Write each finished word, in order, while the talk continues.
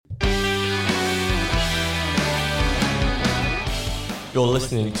You're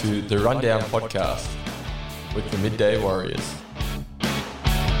listening to the Rundown Podcast with the Midday Warriors.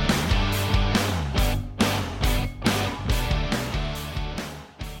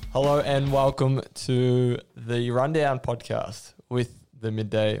 Hello and welcome to the Rundown Podcast with the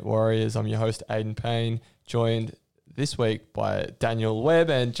Midday Warriors. I'm your host, Aidan Payne, joined this week by Daniel Webb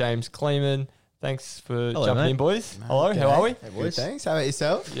and James Kleeman. Thanks for jumping in, boys. Hello, how are we? Hey, boys. Good, thanks. How about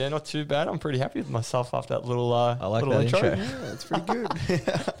yourself? Yeah, not too bad. I'm pretty happy with myself after that little I like little that intro. Yeah, it's pretty good.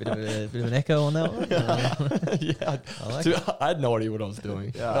 bit of an echo on that one. Yeah, I had no idea what I was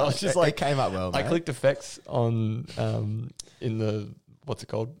doing. Yeah, I was just it came up well, I mate. clicked effects on in the what's it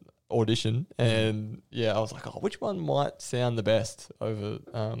called audition, and I was like, oh, which one might sound the best over?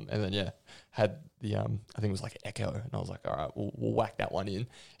 And then had the I think it was like echo, and I was like, all right, we'll whack that one in,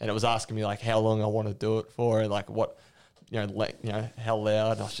 and it was asking me like how long I want to do it for, and like what how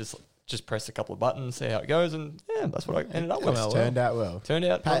loud. And I was just press a couple of buttons, see how it goes, and that's what I ended up with. Turned out well. Turned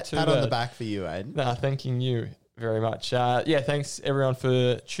out not Pat too on bad. the back for you, Aidan. No, thanking you very much. Thanks everyone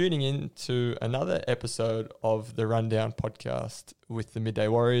for tuning in to another episode of the Rundown Podcast with the Midday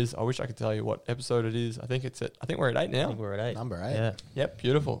Warriors. I wish I could tell you what episode it is. I think we're at 8 I now. think we're at 8. Number 8. Yeah. Yep,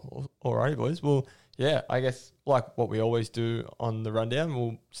 beautiful. Alrighty, boys. Well, I guess like what we always do on the Rundown,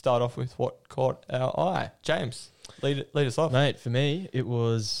 we'll start off with what caught our eye. James, lead us off. Mate, for me, it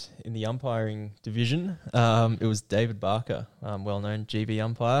was in the umpiring division. It was David Barker, well-known GB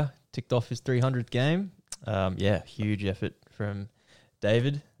umpire, ticked off his 300th game. Huge effort from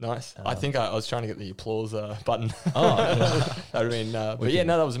David. Nice. I think I was trying to get the applause button. Oh, that would have been. That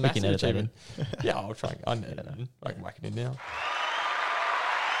was a we massive can edit that achievement. Yeah, I'll try. I can whack it in now.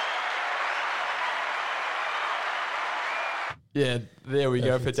 Yeah, there we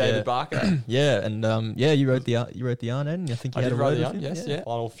go for David Barker. yeah, and you wrote the yarn, Ed, and I think you I had did a write word it with on. him. Yes, yeah.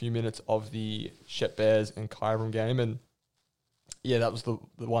 Final few minutes of the Shep Bears and Kyabram game, and that was the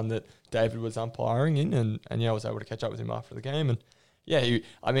one that David was umpiring in, and I was able to catch up with him after the game, and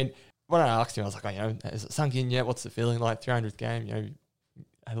when I asked him, I was like, has it sunk in yet? What's the feeling like? 300th game,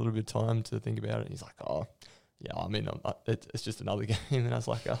 had a little bit of time to think about it. And he's like, it's just another game, and I was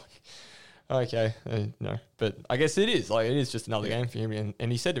like, okay, no, but I guess it is just another game for him.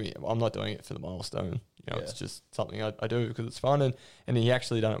 And he said to me, I'm not doing it for the milestone. It's just something I do because it's fun. And he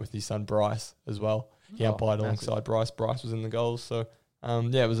actually done it with his son Bryce as well. He umpired alongside Bryce. Bryce was in the goals. So,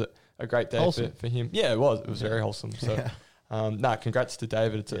 it was a great day for him. Yeah, it was. It was very wholesome. So, congrats to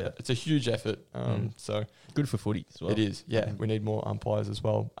David. It's a huge effort. So Good for footy as well. it is. Yeah, we need more umpires as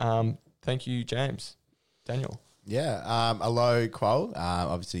well. Thank you, James. Daniel. Yeah, Alo Qual,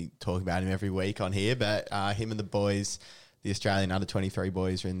 obviously talking about him every week on here, but him and the boys, the Australian under-23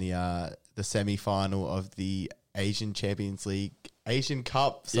 boys, are in the semi-final of the Asian Champions League Asian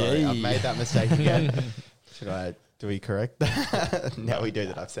Cup. Sorry, I've made that mistake again. Do we correct that? Now we do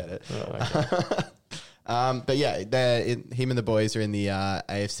that, I've said it. Oh, okay. Him and the boys are in the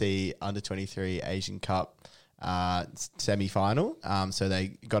AFC under-23 Asian Cup semi-final. So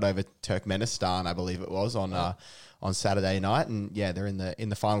they got over Turkmenistan, I believe it was, on Saturday night, and they're in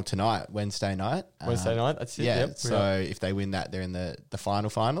the final tonight, Wednesday night. Wednesday night, that's it. Yeah, Yep. so if they win that, they're in the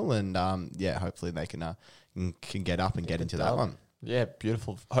final, and hopefully they can get up and get into that one. Yeah,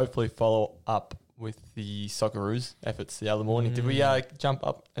 beautiful. Hopefully follow up with the Socceroos efforts the other morning. Did we jump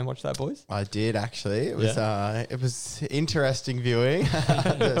up and watch that, boys? I did actually. It was interesting viewing.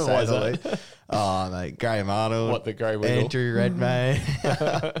 To say the least. Oh, mate, Graham Arnold. What, the grey wiggle? Andrew Redmayne.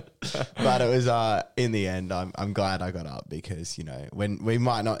 But it was in the end. I'm glad I got up because when we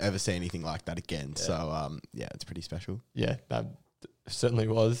might not ever see anything like that again. Yeah. So it's pretty special. Yeah, that certainly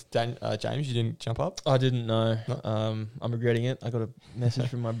was. James, you didn't jump up? I didn't know. No. I'm regretting it. I got a message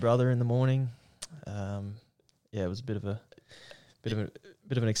from my brother in the morning. It was a bit of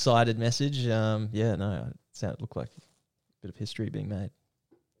an excited message. It looked like a bit of history being made.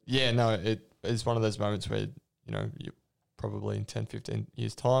 Yeah, no, it is one of those moments where you're probably in 10, 15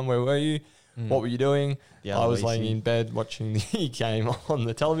 years' time. Where were you? What were you doing? I was laying in bed watching the game on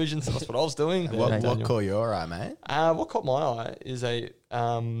the television, so that's what I was doing. What caught your eye, mate? What caught my eye is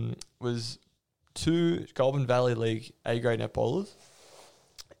was 2 Goulburn Valley League A-grade netballers,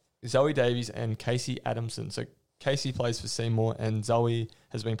 Zoe Davies and Casey Adamson. So Casey plays for Seymour, and Zoe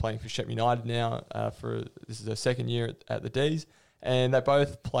has been playing for Shep United now this is her second year at the D's, and they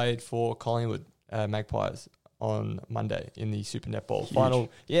both played for Collingwood Magpies on Monday in the Super Netball final.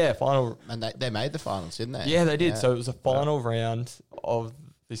 Yeah, final. And they made the finals, didn't they? Yeah, they did. Yeah. So it was a final round of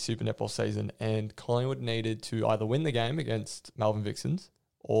the Super Netball season, and Collingwood needed to either win the game against Melbourne Vixens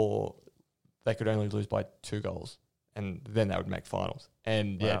or they could only lose by 2 goals, and then they would make finals.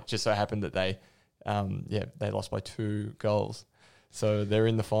 And it just so happened that they lost by 2 goals. So they're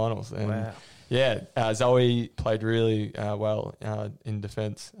in the finals. And Wow. yeah, Zoe played really well in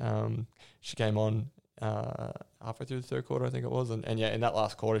defence. She came on halfway through the third quarter, I think it was. And yeah, in that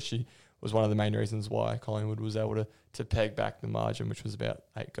last quarter, she was one of the main reasons why Collingwood was able to peg back the margin, which was about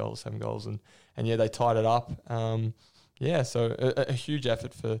 7 goals. And yeah, they tied it up. So a huge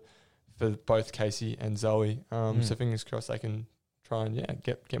effort for both Casey and Zoe. So fingers crossed they can try and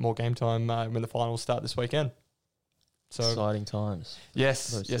get more game time when the finals start this weekend. So Exciting times.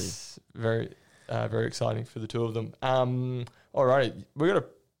 yes, very exciting for the two of them. All right, we've got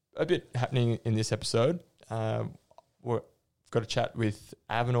a bit happening in this episode. We've got a chat with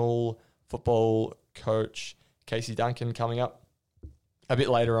Avenel football coach Casey Duncan coming up a bit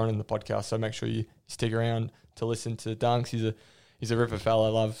later on in the podcast. So make sure you stick around to listen to Dunks. He's a ripper fella.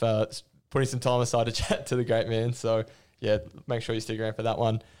 I love putting some time aside to chat to the great man. So yeah, make sure you stick around for that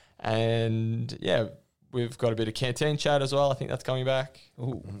one. And yeah, we've got a bit of canteen chat as well. I think that's coming back.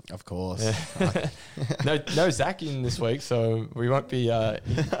 Ooh. Of course. Yeah. no Zach in this week, so we won't be.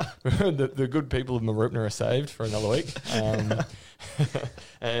 The good people of Marupna are saved for another week.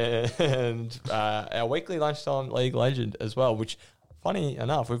 And our weekly lunchtime league legend as well, which, funny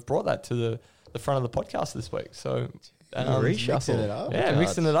enough, we've brought that to the front of the podcast this week. So Mixing it up. yeah,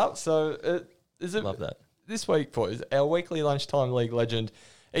 mixing it up. So Love that. this week, boys, our weekly lunchtime league legend.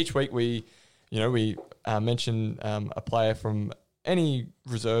 Each week we mention a player from any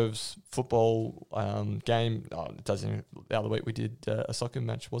reserves football game. It doesn't. The other week we did a soccer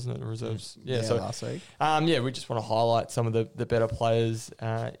match, wasn't it? A reserves. So last week. we just want to highlight some of the better players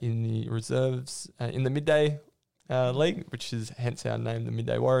in the reserves in the midday league, which is hence our name, the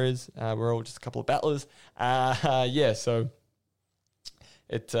Midday Warriors. We're all just a couple of battlers. So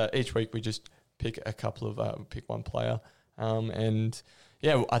it's each week we just pick a couple of pick one player,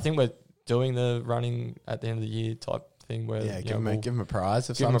 I think we're doing the running at the end of the year type thing where Give him a prize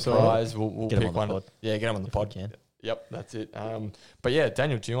of give some him a sort. prize. We'll Get him pick on the one. pod. Yeah, get him on the If we pod. can. Yep, that's it. But yeah,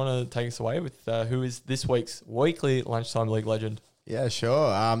 Daniel, do you want to take us away with who is this week's weekly lunchtime league legend? Yeah, sure.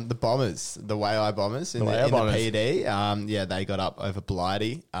 The Bombers, the Waiai Bombers in the PD. They got up over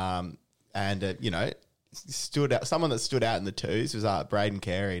Blighty. Stood out. Someone that stood out in the twos was Braden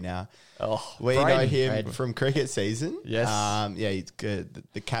Carey. Now we know him from cricket season. Yes. He's good.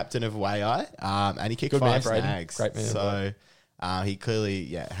 The captain of Waiai. And he kicked Good man, 5 Braden. snags. Great man, So he clearly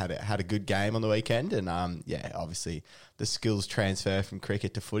had a good game on the weekend, and obviously the skills transfer from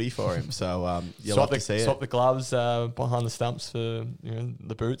cricket to footy for him. So you'll love to see it. Swap the gloves behind the stumps for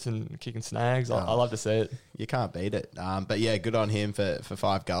the boots and kicking snags. I love to see it. You can't beat it. But yeah, good on him for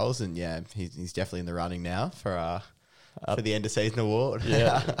 5 goals, and yeah, he's definitely in the running now for the end of season award.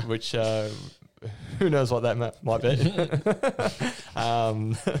 Yeah, which who knows what that might be.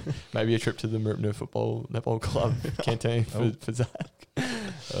 Maybe a trip to the Marupna Football Netball Club canteen for Zach.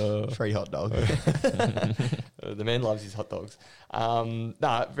 Free hot dog. The man loves his hot dogs.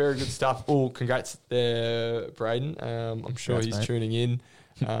 Very good stuff. Oh, congrats there, Braden. I'm sure Congrats, he's mate. tuning in.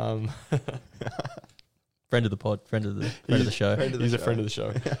 Friend of the pod, friend of the show. He's a friend of the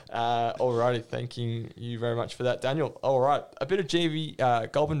show. Alrighty, thanking you very much for that, Daniel. All right, a bit of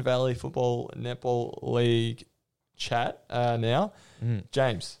GV Goulburn Valley Football Netball League chat now.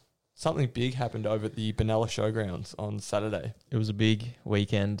 James, something big happened over at the Benalla Showgrounds on Saturday. It was a big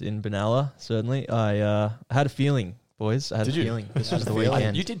weekend in Benalla, certainly. I had a feeling, boys. I had Did a you? feeling this was the feeling.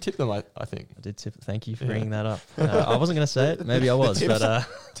 weekend. You did tip them, I think. I did tip. Thank you for Yeah. bringing that up. I wasn't going to say it. Maybe I was, but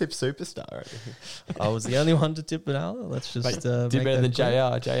Tip superstar. I was the only one to tip Benalla. Let's just Did make better that than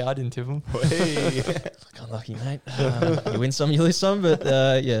clear. JR. JR didn't tip them. Look, unlucky, mate. You win some, you lose some. But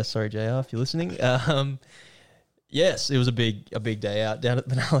sorry, JR, if you're listening. Yes, it was a big day out down at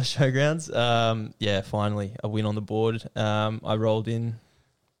the Benalla Showgrounds. Finally a win on the board. I rolled in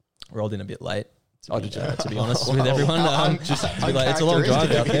a bit late. Did you? To be honest with everyone, just a bit late. It's a long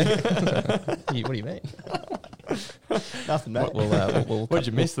drive out there. What do you mean? Nothing, mate. We'll What did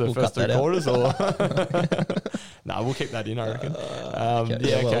you miss? The we'll first cut 3 that out. quarters, or no? We'll keep that in, I reckon.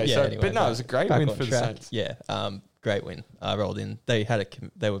 Anyway, but no, it was a great back win on for the track. Saints. Yeah, great win. I rolled in. They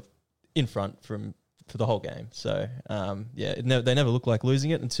were in front for the whole game. So they never looked like losing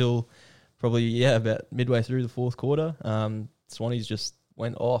it until probably about midway through the fourth quarter. Swannies just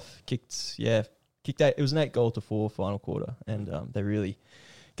went off, kicked 8. It was an 8-4 final quarter, and they really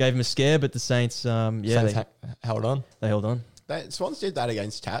gave him a scare. But the Saints, Saints held on. they held on. Swans did that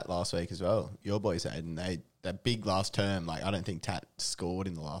against Tat last week as well. Your boys had, and that big last term. Like I don't think Tat scored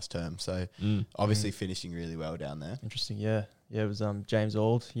in the last term, so obviously finishing really well down there. Interesting, yeah. It was James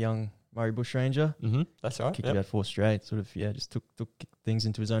Auld, young Murray Bushranger. That's right. Kicked about 4 straight. Sort of, just took things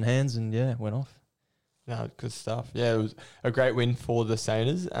into his own hands and went off. No, good stuff. Yeah, it was a great win for the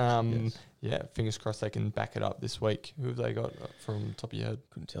Saners. Yes. Yeah, fingers crossed they can back it up this week. Who have they got from top of your head?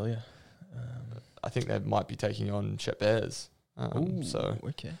 Couldn't tell you. I think they might be taking on Shep Bears. So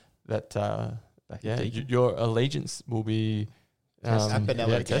okay. that Back in Deakin. your allegiance will be At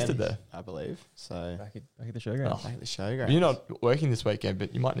Benalla again, tested there. I believe. So Back at the showground. back at the showground. You're not working this weekend,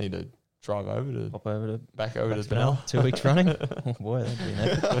 but you might need to drive over to Pop over to back over to Benalla. Benalla. 2 weeks running. Oh boy, that'd be an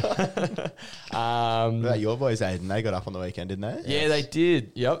epic. What about your boys, Aiden? They got up on the weekend, didn't they? Yeah, they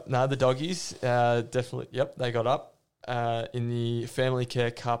did. Yep. No, the doggies definitely. Yep, they got up in the Family Care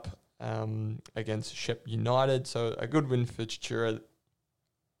Cup against Shep United. So a good win for Chichura.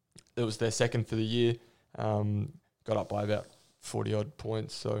 It was their second for the year. Got up by about 40 odd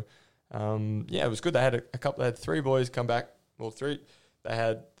points. So yeah, it was good. They had a couple. They had 3 boys come back. Well, 3. They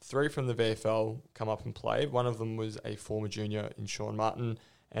had 3 from the VFL come up and play. One of them was a former junior in Sean Martin.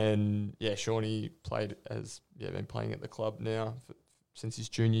 And yeah, Shawnee been playing at the club now since his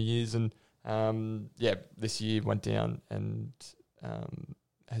junior years. And this year went down and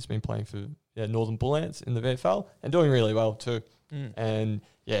has been playing for Northern Bull Ants in the VFL and doing really well too. And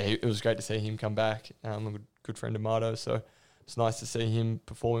yeah, it was great to see him come back. A good friend of Mardo. So it's nice to see him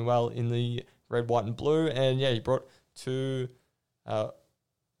performing well in the red, white and blue. And yeah, he brought 2 Two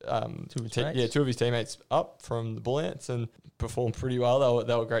of his teammates up from the Bull Ants and performed pretty well.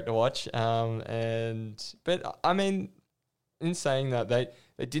 They were great to watch. But I mean, in saying that, they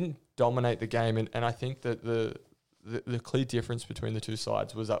didn't dominate the game, and I think that the clear difference between the two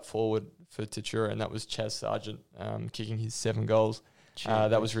sides was up forward for Tatura, and that was Chaz Sargent kicking his 7 goals.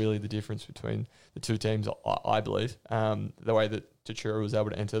 That was really the difference between the two teams, I believe. The way that Tatura was able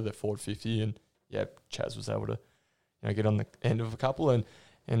to enter the forward 50, and yeah, Chaz was able to get on the end of a couple and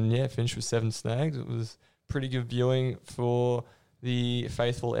finish with 7 snags. It was pretty good viewing for the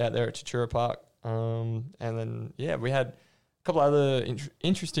faithful out there at Tatura Park. And then, we had a couple other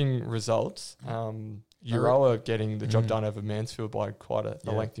interesting results. Euroa getting the job done over Mansfield by quite a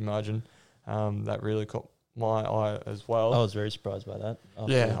lengthy margin. That really caught my eye as well. I was very surprised by that.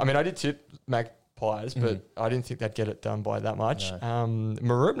 I mean, I did tip Magpies, but I didn't think they'd get it done by that much. No.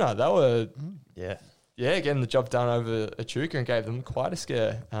 Marubna, they were... getting the job done over Echuca and gave them quite a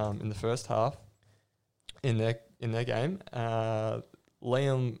scare in the first half in their game.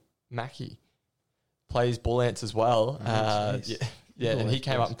 Liam Mackey plays Bull Ants as well. And he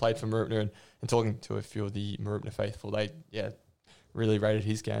came up and played for Marubna and talking to a few of the Marubna faithful, they really rated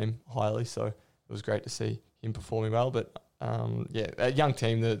his game highly. So it was great to see him performing well. But a young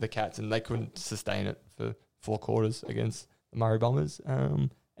team, the Cats, and they couldn't sustain it for 4 quarters against the Murray Bombers.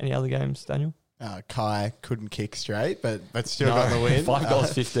 Any other games, Daniel? Kai couldn't kick straight, but still got the win. 5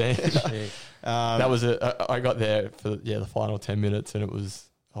 goals, 15. That was I got there for the final 10 minutes, and it was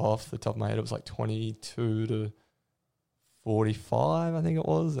off the top of my head. It was like 22 to 45, I think it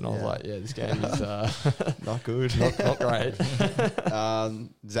was, and I was like, this game is not good, not great.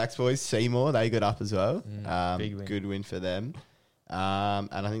 Zach's boys, Seymour, they got up as well. Big win. Good win for them. And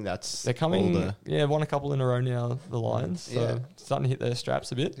I think they're coming. Won a couple in a row now. The Lions, so starting to hit their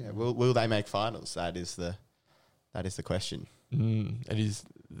straps a bit. Yeah, will they make finals? That is the question. It is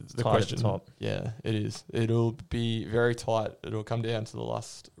the tight question. at the top. Yeah, it is. It'll be very tight. It'll come down to the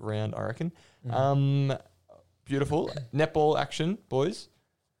last round, I reckon. Beautiful netball action, boys.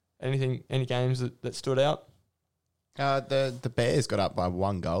 Any games that stood out? The Bears got up by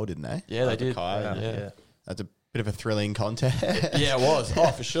 1 goal, didn't they? Yeah, they Over did. Kai. Yeah. That's a bit of a thrilling contest. Yeah, it was. Oh,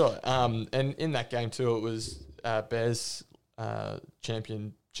 for sure. And in that game too, it was Bears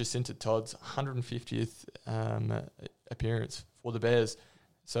champion Jacinta Todd's 150th appearance for the Bears.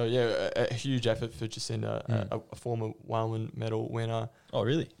 So a huge effort for Jacinta, a former Wellman medal winner. Oh,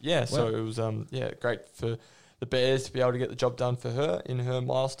 really? Yeah. Wow. So it was great for the Bears to be able to get the job done for her in her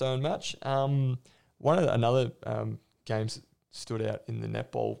milestone match. Another games that stood out in the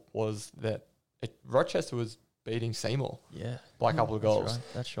netball was that Rochester was beating Seymour by a couple of goals. Right.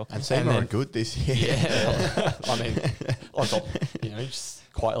 That's shocking. And Seymour are good this year. Yeah. I mean, on top,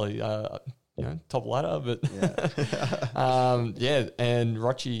 just quietly, top ladder, but and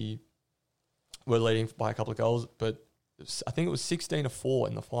Rochi were leading by a couple of goals, but I think it was 16-4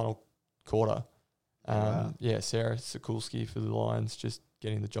 in the final quarter. Sarah Sokulski for the Lions just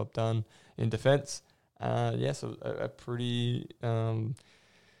getting the job done in defence. So a pretty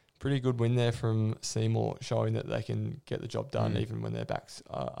good win there from Seymour, showing that they can get the job done even when their backs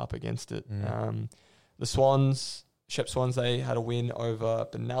are up against it. The Swans, Shep Swans, they had a win over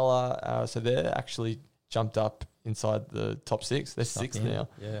Benalla, so they're actually jumped up inside the top 6. They're 6th now.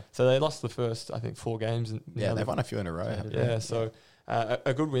 Yeah. So they lost the first, I think, 4 games. And they've won a few in a row. So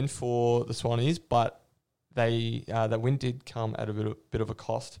a good win for the Swannies, but that win did come at a bit of a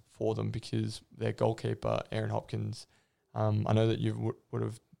cost for them because their goalkeeper Aaron Hopkins. I know that you would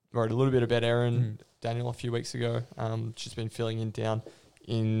have wrote a little bit about Aaron Daniel a few weeks ago. She's been filling in down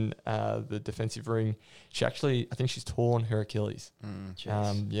in the defensive ring. I think she's torn her Achilles.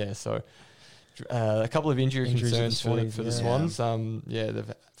 So a couple of injury concerns for the Swans.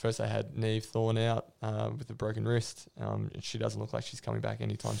 First they had Niamh Thorne out with a broken wrist. She doesn't look like she's coming back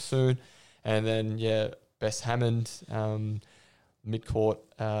anytime soon. And then Bess Hammond, mid-court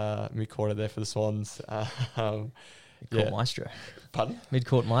there for the Swans. Mid-court maestro. Pardon?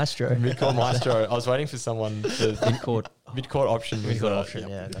 Mid-court maestro. Mid-court maestro. I was waiting for someone to... Mid-court option. Mid-court option,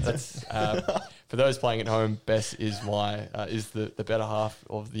 That's for those playing at home, Bess is the better half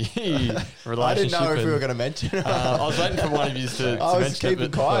of the relationship. I didn't know if we were going to mention it. I was waiting for one of you to I was mention keeping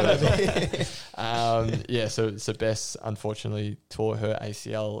it. quiet. So Bess unfortunately tore her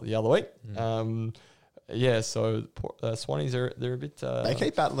ACL the other week. So Swannies they're a bit... they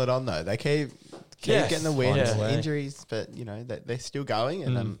keep battling on though. They keep getting the wins, injuries, but they're still going,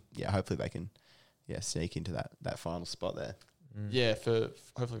 and hopefully they can sneak into that final spot there.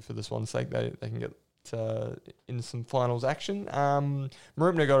 Hopefully for the Swans' sake, they can get in some finals action.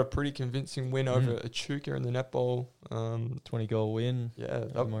 Marupna got a pretty convincing win over Echuca in the netball. 20-goal win. Yeah,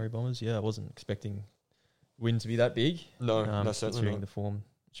 Murray Bombers. I wasn't expecting win to be that big. No, certainly considering not. the form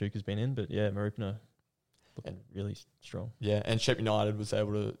Echuca's been in, but Marupna looking really strong. Yeah, and Shep United was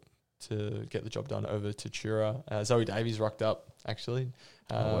able to get the job done over Tatura. Zoe Davies rocked up, actually.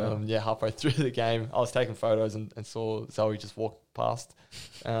 Halfway through the game. I was taking photos and saw Zoe just walk past.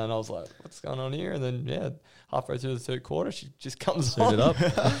 And I was like, what's going on here? And then, halfway through the third quarter, she just comes on. Suited up.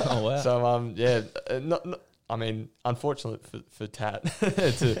 Oh, wow. So, unfortunately for Tat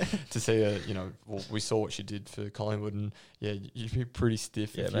to see her, we saw what she did for Collingwood, and you'd be pretty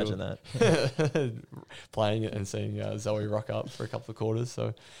stiff. Yeah, imagine that playing it and seeing Zoe rock up for a couple of quarters.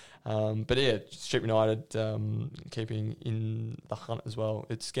 So, Shep United keeping in the hunt as well.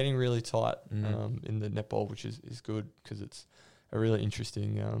 It's getting really tight in the netball, which is good because it's a really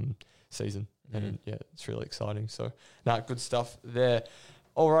interesting season, and it's really exciting. So, good stuff there.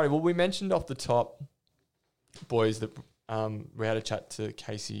 Alrighty, well, we mentioned off the top, boys, that we had a chat to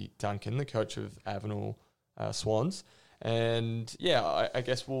Casey Duncan, the coach of Avenel Swans, and I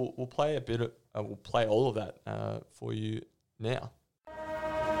guess we'll play we'll play all of that for you now.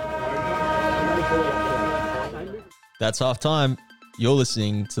 That's half time. You're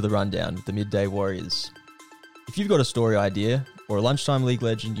listening to The Rundown with the Midday Warriors. If you've got a story idea or a lunchtime league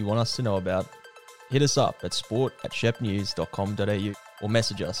legend you want us to know about, hit us up at sport@shepnews.com.au or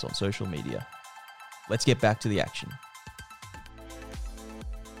message us on social media. Let's get back to the action.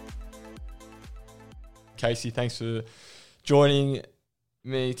 Casey, thanks for joining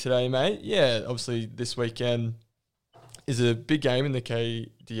me today, mate. Obviously this weekend is a big game in the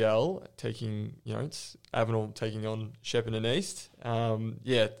KDL, it's Avenel taking on Shepparton East.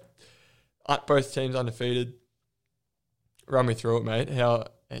 Both teams undefeated. Run me through it, mate. How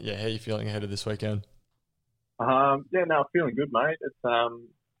are you feeling ahead of this weekend? Feeling good, mate. It's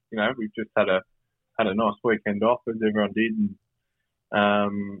we've just had a nice weekend off, as everyone did,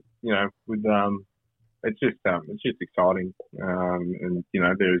 and it's just exciting, and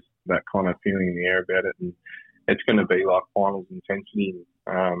there's that kind of feeling in the air about it, and it's going to be like finals intensity.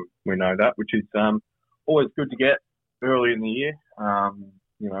 We know that, which is always good to get early in the year.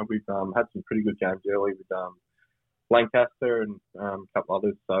 We've had some pretty good games early with Lancaster and a couple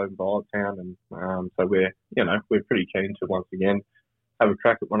others, so Violettown, and so we're pretty keen to once again have a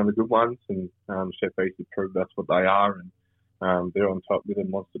crack at one of the good ones. And Shep East have proved that's what they are, and they're on top with a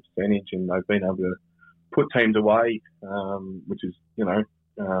monster percentage, and they've been able to put teams away, which is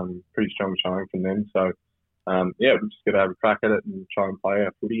pretty strong showing from them. So. We've just got to have a crack at it and try and play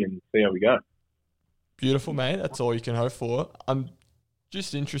our footy and see how we go. Beautiful, mate. That's all you can hope for. I'm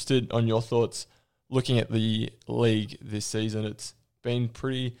just interested on your thoughts looking at the league this season. It's been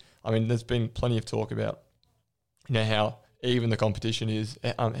there's been plenty of talk about how even the competition is.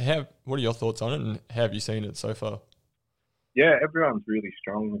 What are your thoughts on it, and how have you seen it so far? Yeah, everyone's really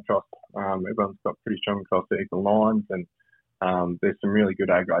strong across. Everyone's got pretty strong across the equal lines, and there's some really good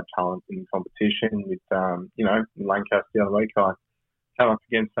A-grade talent in the competition. With in Lancaster the other week, I came up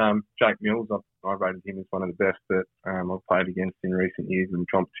against Jake Mills. I rated him as one of the best that I've played against in recent years in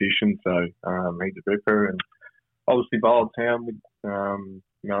competition. So he's a ripper, and obviously Violettown with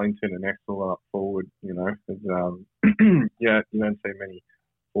Mellington and Exel up forward. You don't see many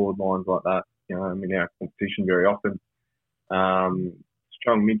forward lines like that. In our competition very often.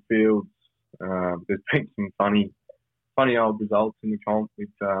 Strong midfields. There's been some funny funny old results in the comp with,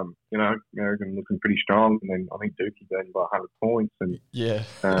 American looking pretty strong, and then I think Dookie beaten by 100 points, and Yeah.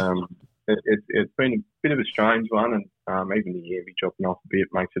 it's been a bit of a strange one, and even the year dropping off a bit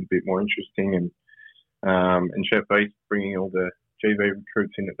makes it a bit more interesting, and Shep East bringing all the GV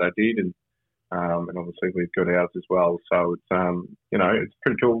recruits in that they did, and obviously we've got ours as well, so it's it's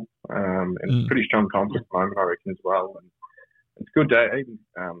pretty cool, and it's a pretty strong comp at the moment, I reckon, as well, and it's good to even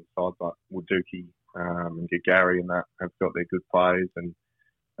sides like Dookie and get Gary and that have got their good players, and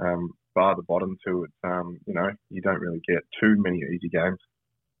bar the bottom two, it's you don't really get too many easy games.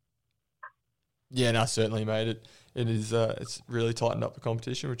 Yeah, no, certainly, mate. It is. It's really tightened up the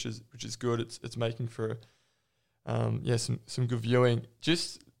competition, which is good. It's making for, some good viewing.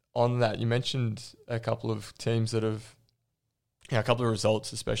 Just on that, you mentioned a couple of teams that have, a couple of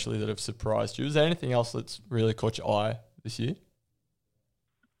results especially that have surprised you. Is there anything else that's really caught your eye this year?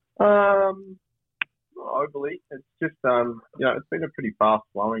 Not overly. It's just it's been a pretty fast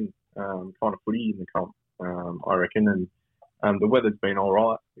flowing kind of footy in the comp, I reckon, and the weather's been all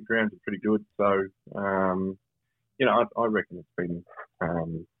right. The grounds are pretty good, so I reckon it's been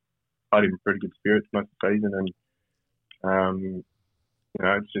played in pretty good spirits most of the season, and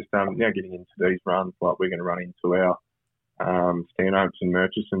it's just getting into these runs like we're going to run into our Stanhopes and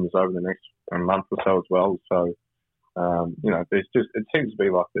Murchisons over the next month or so as well. So it seems to be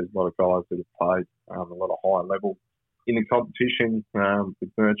like there's a lot of guys that have played a lot of high level in the competition.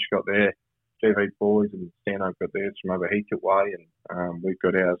 With Murch got their GV boys and Stanhope got theirs from over Heathcote Way, and we've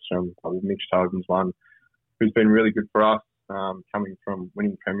got ours from Mitch Tobin's one, who's been really good for us, coming from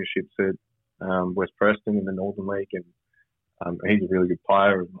winning premierships at West Preston in the Northern League, and he's a really good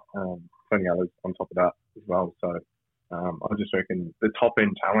player, and plenty others on top of that as well. So I just reckon the top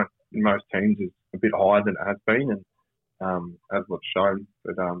end talent in most teams is a bit higher than it has been, and as what's shown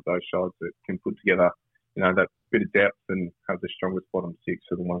that those sides that can put together, that bit of depth and have the strongest bottom six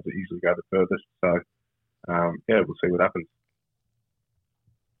are the ones that usually go the furthest. So we'll see what happens.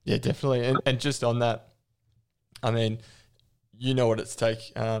 Yeah, definitely. And just on that, I mean, you know what it's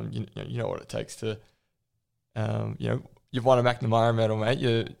take. You know what it takes to, you've won a McNamara medal, mate.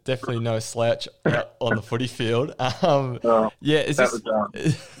 You're definitely no slouch out on the footy field. A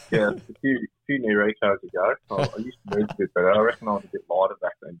few new recos ago. I used to move a bit better. I reckon I was a bit lighter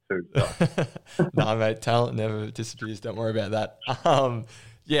back then too. So. No, mate, talent never disappears. Don't worry about that.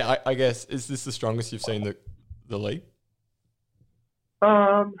 I guess, is this the strongest you've seen the league?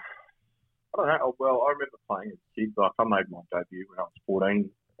 I don't know. Well, I remember playing as a kid. Like, I made my debut when I was 14,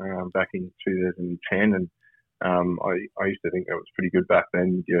 back in 2010, and I used to think that was pretty good back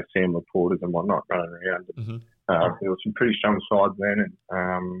then. Sam Laportas and whatnot running around. Mm-hmm. There was some pretty strong sides then.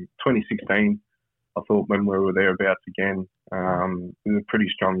 And 2016, I thought when we were thereabouts again, it was a pretty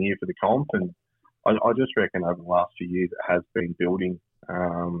strong year for the comp. And I just reckon over the last few years it has been building.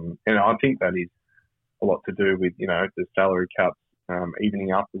 And I think that is a lot to do with, the salary caps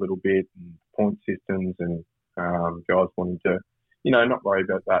evening up a little bit, and point systems, and guys wanting to, not worry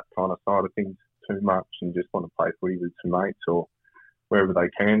about that kind of side of things too much and just want to play footy with some mates or wherever they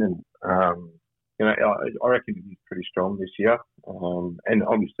can. And, I reckon it is pretty strong this year. And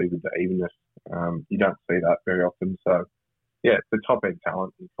obviously with the evenness, you don't see that very often. So, the top end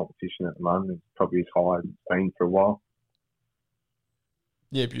talent in competition at the moment is probably as high as it's been for a while.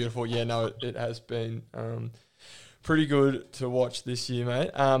 Yeah, beautiful. Yeah, no, it has been pretty good to watch this year,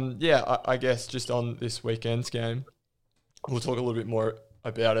 mate. I guess just on this weekend's game, we'll talk a little bit more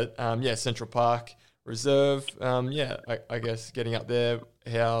about it. Central Park Reserve. I guess getting up there.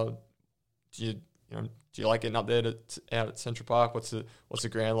 How do you like getting up there out at Central Park? What's the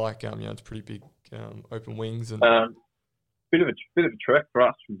ground like? It's pretty big, open wings and bit of a trek for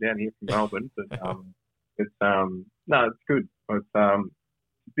us from down here from Melbourne, but it's good. It's a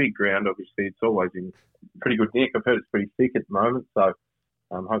big ground. Obviously, it's always in pretty good nick. I've heard it's pretty thick at the moment, so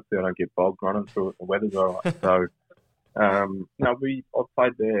hopefully I don't get bogged running through it. The weather's all right. So I've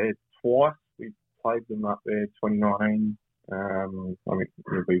played there twice. We played them up there 2019.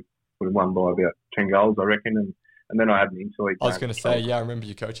 We would have won by about 10 goals, I reckon, and then I had an interleague. I was going to say, I remember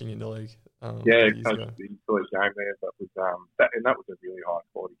you coaching interleague. Coached the interleague game there. That was that was a really high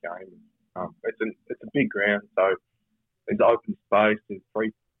quality game. It's a big ground, so there's open space. There's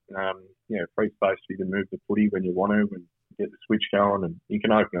free space for you to move the footy when you want to and get the switch going, and you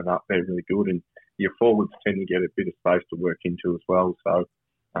can open it up there really good. And your forwards tend to get a bit of space to work into as well. So,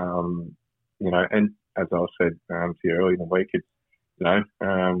 and as I said to you earlier in the week, it's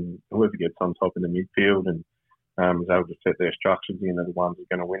whoever gets on top in the midfield and is able to set their structures in are the ones who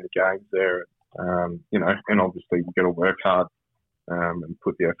are going to win the games there. And obviously you've got to work hard and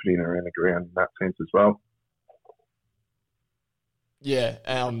put the effort in around the ground in that sense as well. Yeah,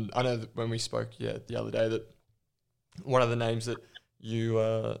 I know that when we spoke the other day that one of the names that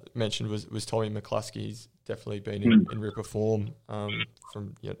you mentioned was Tommy McCluskey. He's definitely been in ripper form.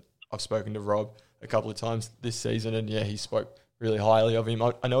 I've spoken to Rob a couple of times this season, and he spoke really highly of him.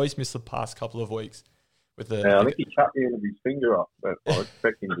 I know he's missed the past couple of weeks with the. Yeah, I think he cut the end of his finger off, but I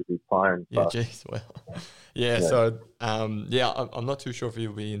expect him to be playing. Yeah, geez, well, So I'm not too sure if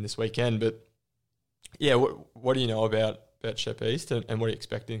he'll be in this weekend, but what do you know about Shep East and what are you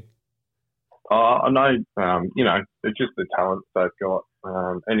expecting? I know, it's just the talent they've got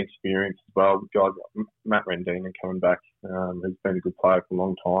and experience as well. With guys like Matt Rendina coming back, who's been a good player for a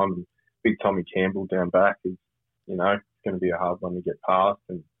long time, and big Tommy Campbell down back is, it's going to be a hard one to get past.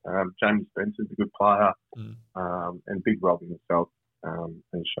 And Jamie Spencer's a good player, and Big Rob himself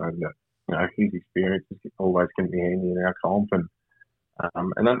has shown that his experience is always going to be handy in our comp. And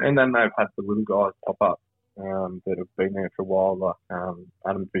then they've had the little guys pop up that have been there for a while, like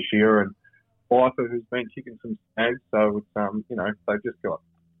Adam Bashir and Pfeiffer, who's been kicking some snags. So it's they've just got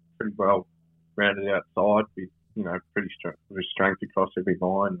pretty well rounded outside with pretty strength across every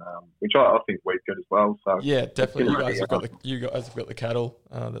line, which I think we've got as well. So yeah, definitely, you guys have got the cattle,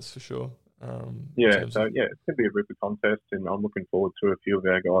 that's for sure. It's going to be a ripper contest, and I'm looking forward to a few of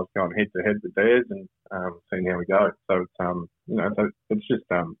our guys going head to head with theirs and seeing how we go. So it's it's just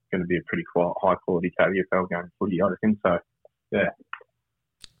going to be a pretty high quality KDFL game footy, I reckon. So yeah.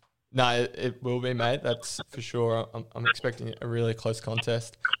 No, it will be, mate. That's for sure. I'm expecting a really close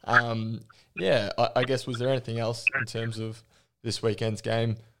contest. I guess, was there anything else in terms of this weekend's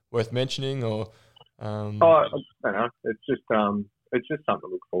game worth mentioning, or? I don't know. It's just something to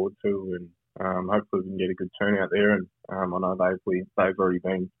look forward to, and hopefully we can get a good turnout there. And I know they've already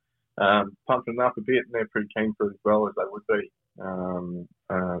been pumping up a bit, and they're pretty keen for it as well as they would be. And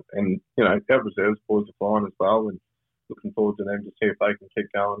our reserves boys are flying as well, and looking forward to them to see if they can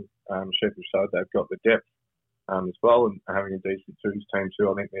keep going. Sheffield showed they've got the depth as well, and having a decent twos team too.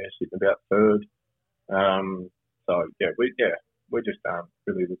 I think they're sitting about third. We're just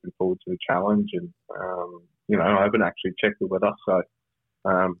really looking forward to the challenge, and I haven't actually checked the weather, so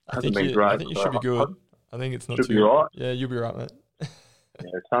hasn't been great. I think you should be good. I think it's not should be right. Yeah, you'll be right, mate.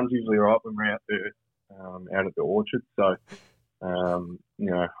 The sun's usually right when we're out there, out at the orchard. So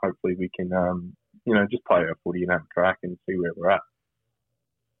hopefully we can just play our footy and have a crack and see where we're at.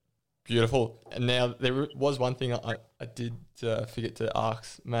 Beautiful. And now there was one thing I did forget to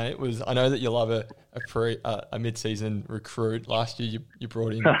ask, mate. Was I know that you love a mid-season recruit. Last year you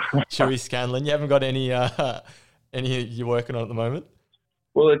brought in Chewy Scanlon. You haven't got any you're working on at the moment?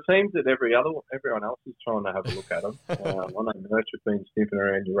 Well, it seems that everyone else is trying to have a look at them. I know Merch have been sniffing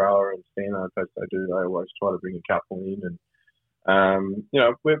around Urawa and Stano, as they do. They always try to bring a couple in, and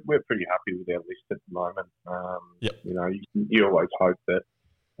we're pretty happy with our list at the moment. You always hope that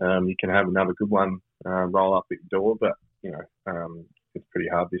you can have another good one roll up at your door, but it's pretty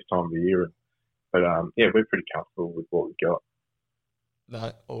hard this time of the year. We're pretty comfortable with what we've got.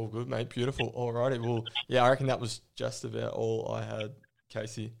 No, all good, mate. Beautiful. All righty. Well, I reckon that was just about all I had,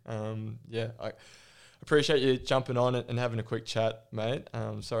 Casey. I appreciate you jumping on it and having a quick chat, mate.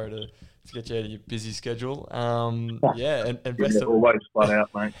 Sorry to get you out of your busy schedule. And best of always flat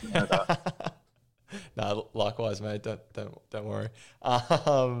out, mate. No, likewise, mate. Don't worry.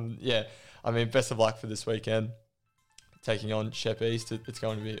 Best of luck for this weekend, taking on Shep East. It's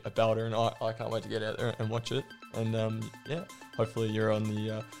going to be a belter, and I can't wait to get out there and watch it. And hopefully you're on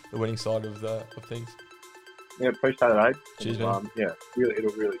the winning side of things. Yeah, appreciate it, Abe. Cheers, man.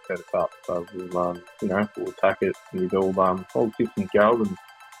 It'll really set us up. So we'll attack it with all systems go,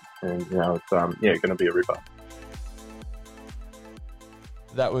 and it's going to be a ripper.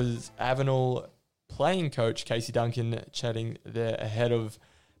 That was Avenel playing coach Casey Duncan chatting there ahead of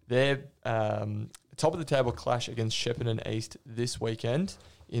their top of the table clash against Shepparton East this weekend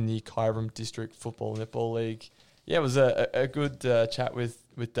in the Kyabram District Football Netball League. Yeah, it was a good chat with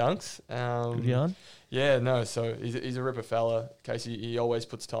Dunks. Good yarn. Yeah, no, so he's a ripper fella. Casey, he always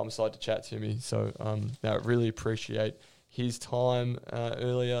puts time aside to chat to me. So I really appreciate his time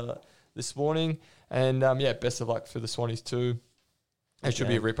earlier this morning. And best of luck for the Swannies too. It should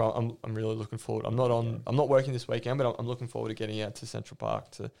be a ripper. I'm really looking forward. I'm not working this weekend, but I'm looking forward to getting out to Central Park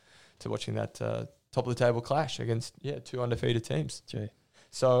to watching that top of the table clash against two undefeated teams. Gee.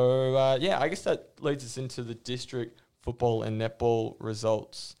 So I guess that leads us into the district football and netball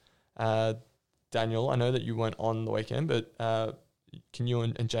results. Daniel, I know that you weren't on the weekend, but can you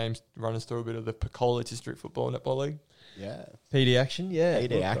and James run us through a bit of the Pecola District Football Netball League? Yeah. PD action, yeah.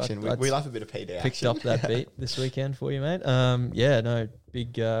 PD Look, action. I'd We love a bit of PD action. picked up that beat this weekend for you, mate.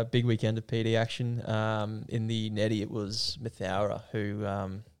 Big weekend of PD action. In the Netty, it was Mathaura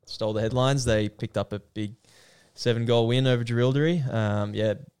who stole the headlines. They picked up a big 7-goal win over Jerilderie.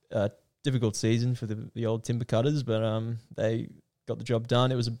 Difficult season for the old Timber Cutters, but they got the job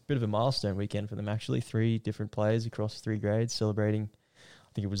done. It was a bit of a milestone weekend for them, actually. 3 different players across 3 grades celebrating,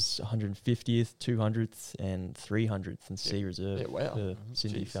 I think it was 150th, 200th, and 300th in C Reserve. Yeah, wow. For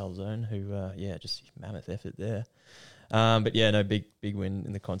Cindy Jeez. Falzone, who, just mammoth effort there. Big win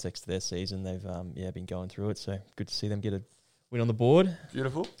in the context of their season. They've, been going through it, so good to see them get a win on the board.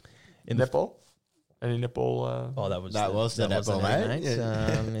 Beautiful. In the Netball? Any netball? That was the netball, mate.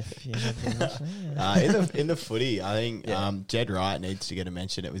 If you had In the footy, I think Yeah. Jed Wright needs to get a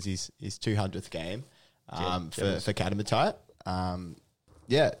mention. It was his 200th game for Catamatite.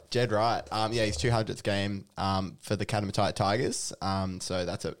 Jed Wright. His 200th game for the Catamatite Tigers. So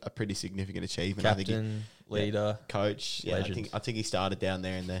that's a pretty significant achievement. I think captain, leader, coach. Yeah, legend. I think he started down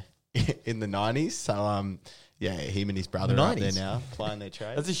there in the 90s. So him and his brother are up there 90s. now playing their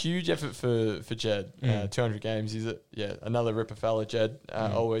trade. That's a huge effort for Jed. 200 games. He's another ripper fella. Jed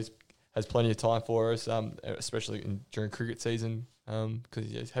always has plenty of time for us, especially during cricket season,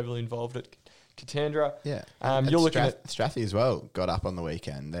 because he's heavily involved at Katandra. Yeah. You're looking at Strathie as well. Got up on the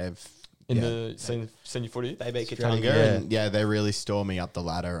weekend. the senior footy. They beat Australia, Katanga, and they're really storming up the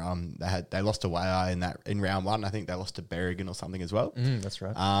ladder. They lost to Waiai in round 1. I think they lost to Berrigan or something as well. That's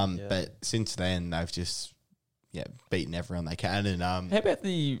right. But since then they've just beaten everyone they can. And How about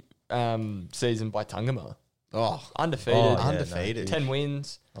the season by Tungama? Undefeated. Oh, yeah, undefeated. 10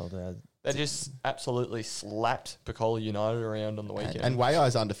 wins. Old They just absolutely slapped Pecola United around on the weekend. And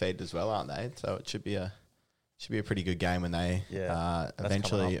Waiai's undefeated as well, aren't they? So it should be a pretty good game when they That's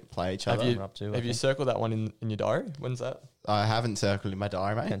eventually coming play each Have other. you- Have you circled that one in your diary? When's that? I haven't circled in my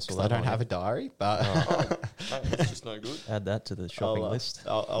diary, mate, Pencil because I that don't one have in. a diary. But Mate, it's just no good. Add that to the shopping list.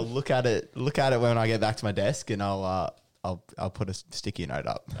 I'll look at it. Look at it when I get back to my desk, and I'll put a sticky note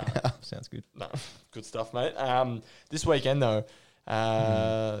up. Sounds good. No, good stuff, mate. This weekend though,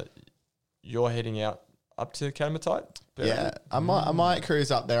 you're heading up to Catamatite. Yeah, I might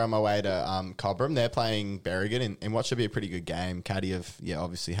cruise up there on my way to Cobram. They're playing Berrigan in what should be a pretty good game. Caddy have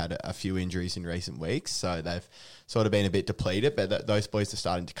obviously had a few injuries in recent weeks, so they've sort of been a bit depleted. But those boys are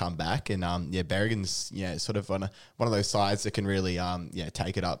starting to come back, and Berrigan's sort of one of those sides that can really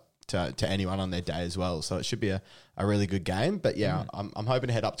take it up to anyone on their day as well. So it should be a really good game. But I'm hoping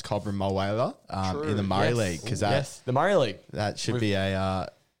to head up to Cobram Mulwala in the Murray League, because the Murray League. that should be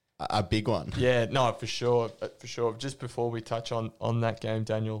a big one. Yeah, no, for sure. Just before we touch on that game,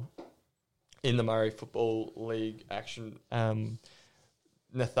 Daniel, in the Murray Football League action,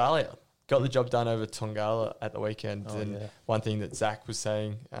 Nathalia got the job done over Tongala at the weekend. One thing that Zach was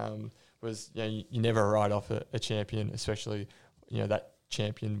saying was, you never write off a champion, especially, that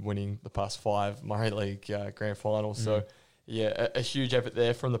champion winning the past 5 Murray League grand finals. So, a huge effort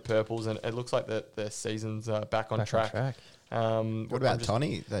there from the Purples, and it looks like their season's back on track. What about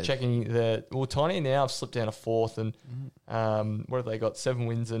Tony? Checking Tony now have slipped down to 4th, and what have they got? 7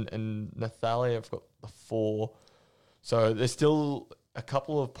 wins, and Nathalia have got the 4. So they're still a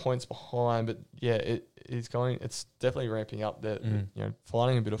couple of points behind, but it's definitely ramping up. They're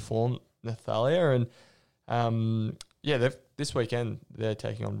finding a bit of form, Nathalia, and this weekend they're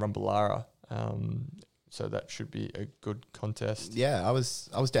taking on Rumballara. So that should be a good contest. Yeah, I was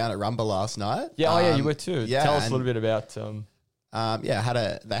down at Rumba last night. Yeah, you were too. Yeah, Tell us a little bit about.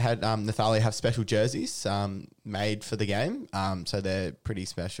 They had Nathalia have special jerseys made for the game. So they're pretty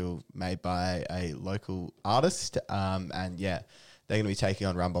special, made by a local artist. They're going to be taking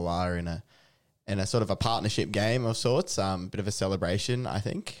on Rumballara in a sort of a partnership game of sorts. Bit of a celebration, I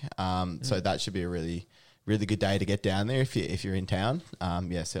think. So that should be a really, really good day to get down there if you're in town.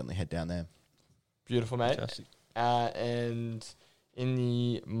 Certainly head down there. Beautiful, mate. Fantastic. And in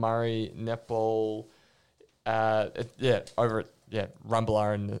the Murray netball, over at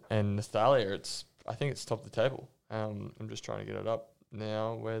Rumballara and Nathalia, I think it's top of the table. I'm just trying to get it up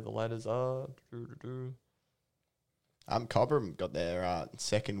now where the ladders are. Cobram got their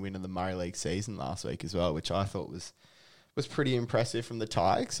second win of the Murray League season last week as well, which I thought was pretty impressive from the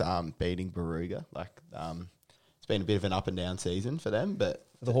Tigers, beating Baruga. It's been a bit of an up and down season for them, but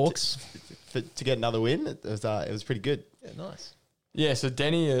The Hawks. to get another win, it was pretty good. Yeah, nice. Yeah, so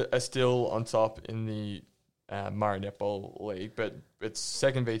Denny are still on top in the Murray Netball League, but it's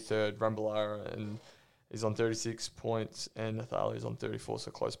second v third. Rumballara and is on 36 points, and Nathalia is on 34,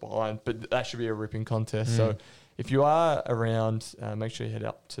 so close behind. But that should be a ripping contest. So if you are around, make sure you head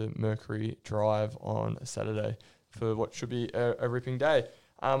up to Mercury Drive on Saturday for what should be a ripping day.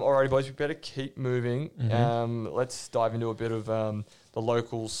 Alrighty, boys, we better keep moving. Let's dive into a bit of the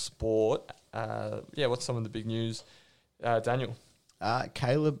local sport. What's some of the big news, Daniel?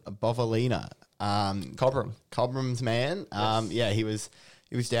 Caleb Bovalina, Cobram's man. Yes.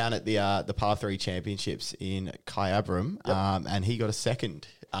 He was down at the Par 3 Championships in Kyabram, and he got a second,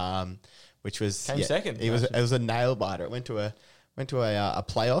 which was second. It was a nail biter. It went to a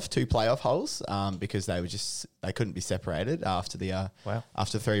playoff, 2 playoff holes, because they couldn't be separated after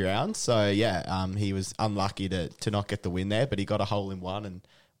after 3 rounds. So he was unlucky to not get the win there, but he got a hole in one and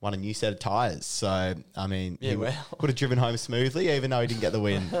won a new set of tyres. So I mean, he would have driven home smoothly, even though he didn't get the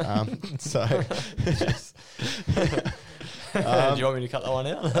win. Do you want me to cut that one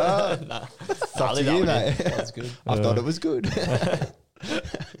out? Nah. It's up to you, mate. That's good. I thought it was good.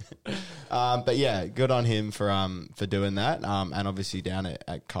 But yeah, good on him for doing that. And obviously down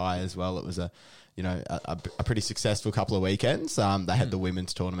at Kai as well, it was a pretty successful couple of weekends. They had the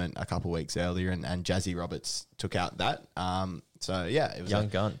women's tournament a couple of weeks earlier, and Jazzy Roberts took out that. It was Young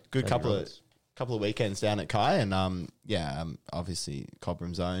gun. Good Jazzy couple Roberts. of weekends down at Kai, and obviously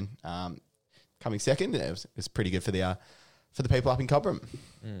Cobram's own coming second. It was pretty good for the people up in Cobram.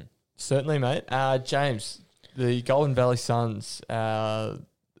 Certainly, mate. James, the Golden Valley Suns,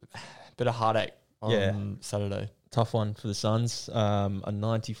 bit of heartache on Saturday. Tough one for the Suns. A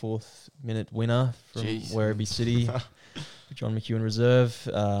 94th minute winner from Werribee City. John McEwen reserve.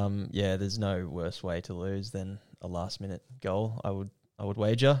 There's no worse way to lose than a last minute goal, I would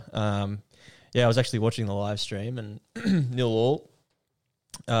wager. I was actually watching the live stream and 0-0,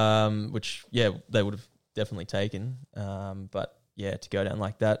 which they would have definitely taken. But to go down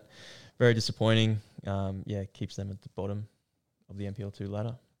like that, very disappointing. Keeps them at the bottom of the NPL2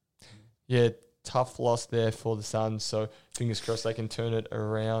 ladder. Yeah, tough loss there for the Suns. So fingers crossed they can turn it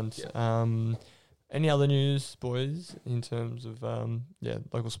around. Yeah. Any other news, boys, in terms of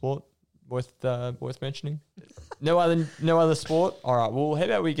local sport worth mentioning? No other sport. All right. Well, how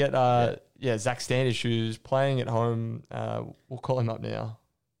about we get Zach Standish, who's playing at home. We'll call him up now.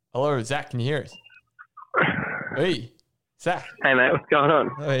 Hello, Zach. Can you hear us? Hey, Zach. Hey mate, what's going on?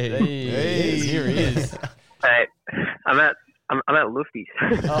 Hey. Here he is. Hey, I'm at Lufty's.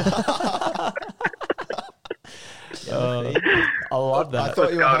 I love that. I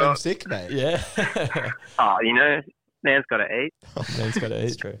thought you were homesick, mate. Yeah. Man's got to eat. Man's got to eat.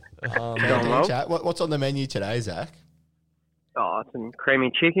 That's true. Going well. Chat. What's on the menu today, Zach? Some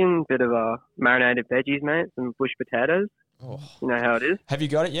creamy chicken, bit of marinated veggies, mate, some bush potatoes. Oh. You know how it is. Have you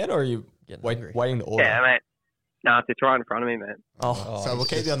got it yet, or are you waiting to order? Yeah, mate. No, it's right in front of me, mate. So we'll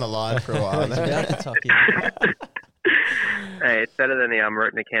keep you on the line for a while. He's about to tuck in. Hey, it's better than the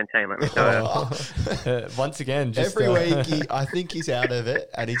root in the canteen, let me tell you. Once again, just every week I think he's out of it,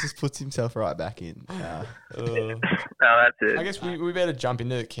 and he just puts himself right back in. No, that's it. I guess we better jump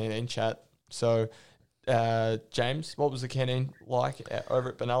into the canteen chat. So, James, what was the canteen like over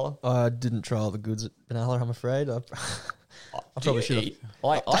at Benalla? I didn't try all the goods at Benalla, I'm afraid. I probably should have.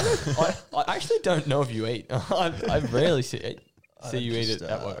 I actually don't know if you eat. I rarely see you eat it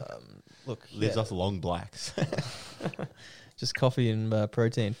at work. Lives off long blacks. Just coffee and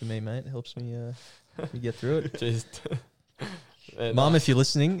protein for me, mate. It helps me get through it. Just, Mum, if you're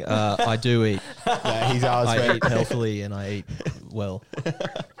listening, I do eat. Yeah, he's ours. I eat healthily and I eat well.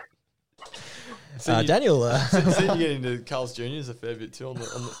 Daniel, so you get into Carl's Jr.'s a fair bit too on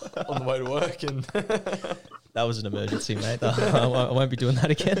the way to work, and that was an emergency, mate. I won't be doing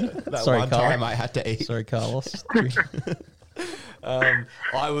that again. That Sorry, one Carl. time I had to eat. Sorry, Carlos.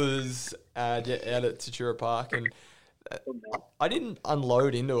 I was out at Tatura Park, and I didn't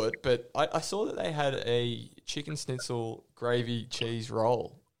unload into it, but I saw that they had a chicken schnitzel gravy cheese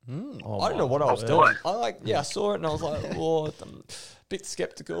roll. I don't know what I was doing. I saw it and I was like, I'm a bit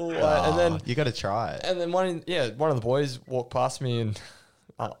skeptical. And then you got to try it. And then one of the boys walked past me, and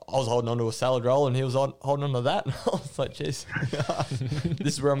I was holding onto a salad roll, and he was holding onto that. And I was like, "Jeez,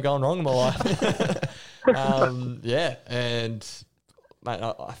 this is where I'm going wrong in my life." And mate,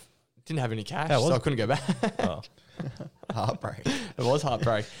 I didn't have any cash, so I couldn't go back. Heartbreak. It was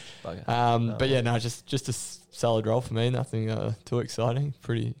heartbreak. Just a salad roll for me. Nothing too exciting.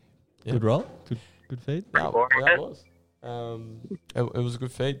 Pretty good roll. Good feed. No, it was. It was a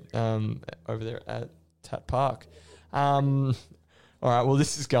good feed over there at Tat Park. All right, well,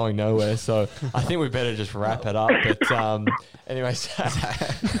 this is going nowhere, so I think we better just wrap it up. But anyway, so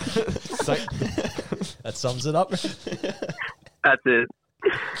that sums it up. That's it.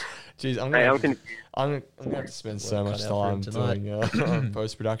 Jeez, I'm going to have to spend so much time doing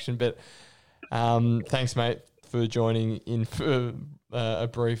post-production. But thanks, mate, for joining in for a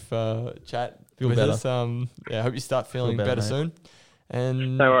brief chat Feel with better. us. I hope you start feeling better, better mate. soon.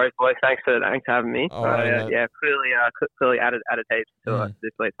 And No worries, boys. Thanks for having me. All right, mate. Clearly added heaps to Mm.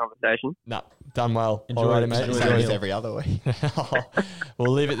 this week's conversation. nah, done well. Enjoy Alrighty, it. mate. Enjoy Same the as meal. every other week.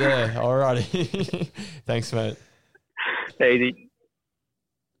 We'll leave it there. Alrighty. Thanks, mate. Easy.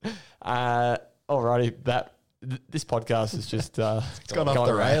 Alrighty, this podcast is just It's gone off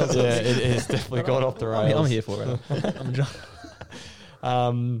the rails. Yeah, it has definitely gone off the rails. I'm here for it. I'm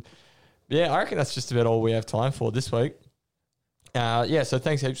enjoying. I reckon that's just about all we have time for this week. So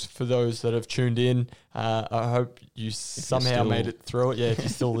thanks heaps for those that have tuned in. I hope you somehow still- made it through it. Yeah, if you're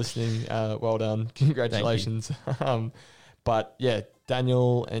still listening, well done. Congratulations. But yeah,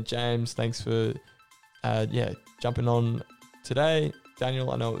 Daniel and James, thanks for jumping on today.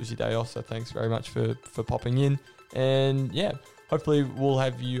 Daniel, I know it was your day off, so thanks very much for popping in. And yeah, hopefully we'll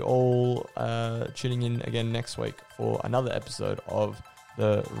have you all tuning in again next week for another episode of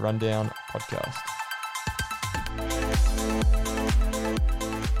the Rundown Podcast.